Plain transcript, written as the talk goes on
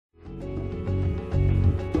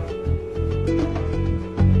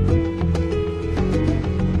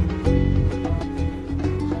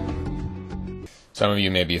Some of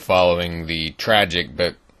you may be following the tragic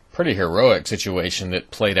but pretty heroic situation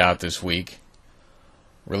that played out this week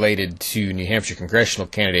related to New Hampshire congressional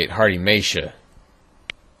candidate Hardy Macia.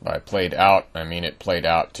 By played out, I mean it played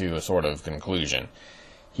out to a sort of conclusion.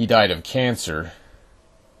 He died of cancer,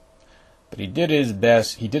 but he did his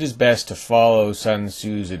best to follow Sun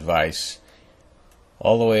Tzu's advice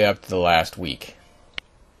all the way up to the last week.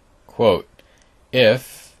 Quote,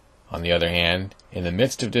 "If, on the other hand, in the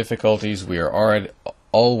midst of difficulties we are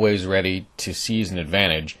always ready to seize an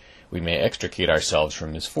advantage, we may extricate ourselves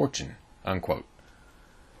from misfortune." Unquote.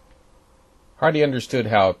 Hardy understood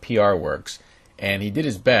how PR works, and he did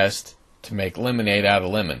his best to make lemonade out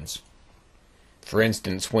of lemons. For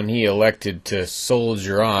instance, when he elected to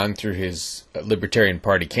soldier on through his Libertarian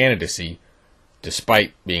Party candidacy,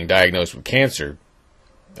 despite being diagnosed with cancer,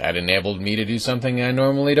 that enabled me to do something I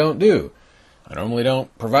normally don't do. I normally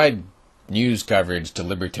don't provide news coverage to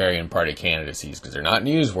Libertarian Party candidacies because they're not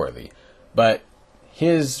newsworthy. But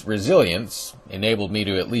his resilience enabled me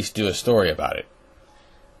to at least do a story about it.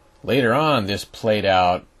 Later on, this played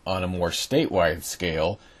out on a more statewide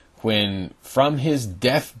scale when, from his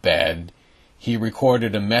deathbed, he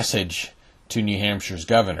recorded a message to New Hampshire's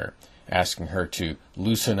governor asking her to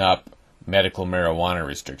loosen up medical marijuana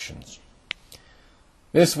restrictions.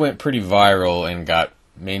 This went pretty viral and got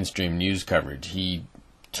mainstream news coverage. He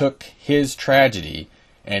took his tragedy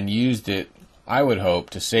and used it, I would hope,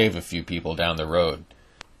 to save a few people down the road.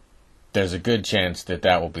 There's a good chance that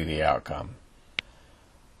that will be the outcome.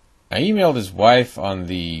 I emailed his wife on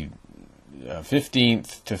the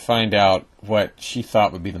 15th to find out what she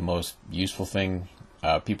thought would be the most useful thing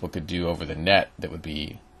people could do over the net that would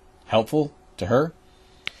be helpful to her.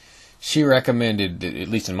 She recommended, that, at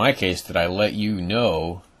least in my case, that I let you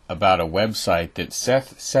know about a website that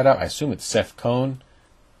Seth set up. I assume it's Seth Cohn.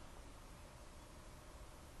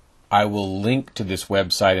 I will link to this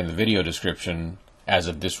website in the video description. As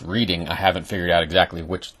of this reading, I haven't figured out exactly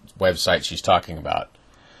which website she's talking about.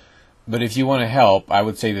 But if you want to help, I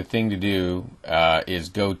would say the thing to do is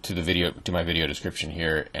go to my video description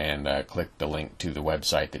here and click the link to the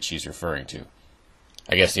website that she's referring to.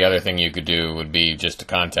 I guess the other thing you could do would be just to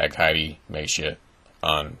contact Hardy Macia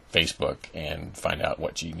on Facebook and find out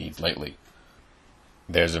what she needs lately.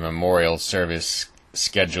 There's a memorial service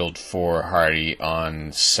scheduled for Hardy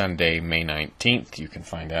on Sunday, May 19th. You can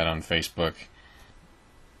find that on Facebook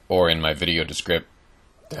or in my video description.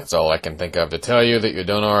 That's all I can think of to tell you that you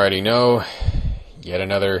don't already know. Yet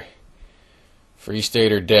another Free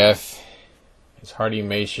Stater death as Hardy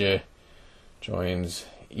Macia joins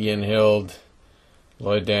Ian Hild,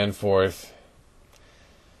 Lloyd Danforth,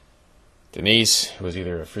 Denise, who was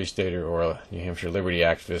either a Free Stater or a New Hampshire Liberty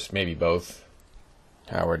activist, maybe both,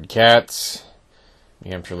 Howard Katz,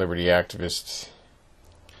 New Hampshire Liberty activist,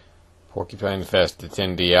 Porcupine Fest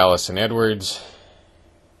attendee Allison Edwards,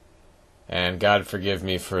 and God forgive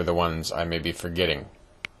me for the ones I may be forgetting.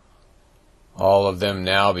 All of them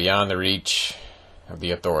now beyond the reach of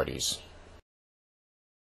the authorities.